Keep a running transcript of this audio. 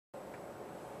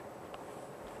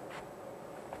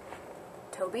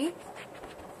Toby?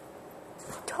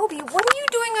 Toby, what are you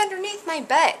doing underneath my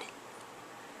bed?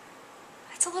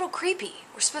 That's a little creepy.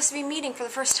 We're supposed to be meeting for the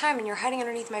first time and you're hiding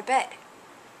underneath my bed.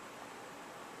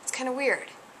 It's kind of weird.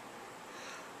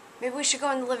 Maybe we should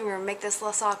go in the living room and make this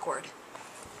less awkward.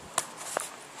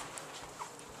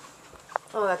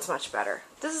 Oh, that's much better.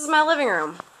 This is my living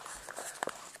room.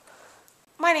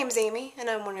 My name's Amy, and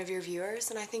I'm one of your viewers,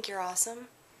 and I think you're awesome.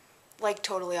 Like,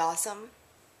 totally awesome.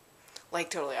 Like,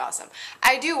 totally awesome.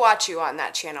 I do watch you on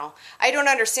that channel. I don't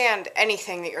understand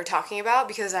anything that you're talking about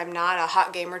because I'm not a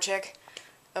hot gamer chick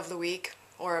of the week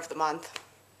or of the month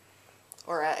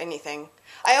or anything.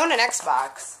 I own an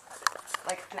Xbox.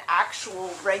 Like, an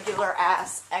actual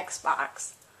regular-ass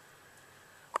Xbox.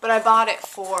 But I bought it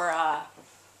for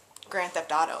Grand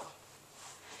Theft Auto.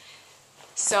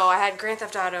 So I had Grand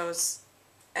Theft Autos,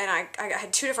 and I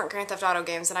had 2 different Grand Theft Auto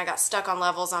games, and I got stuck on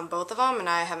levels on both of them, and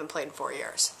I haven't played in 4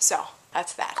 years. So,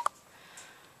 that's that.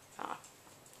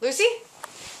 Lucy?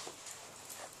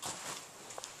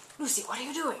 Lucy, what are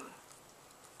you doing?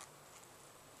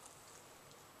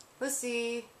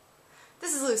 Lucy.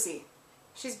 This is Lucy.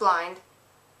 She's blind.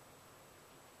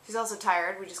 She's also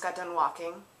tired. We just got done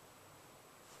walking.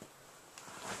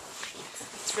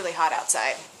 It's really hot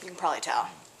outside. You can probably tell.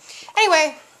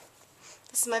 Anyway,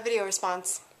 this is my video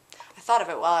response. I thought of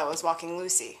it while I was walking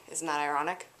Lucy. Isn't that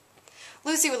ironic?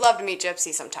 Lucy would love to meet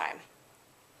Gypsy sometime.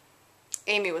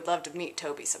 Amy would love to meet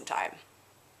Toby sometime.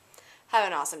 Have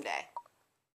an awesome day.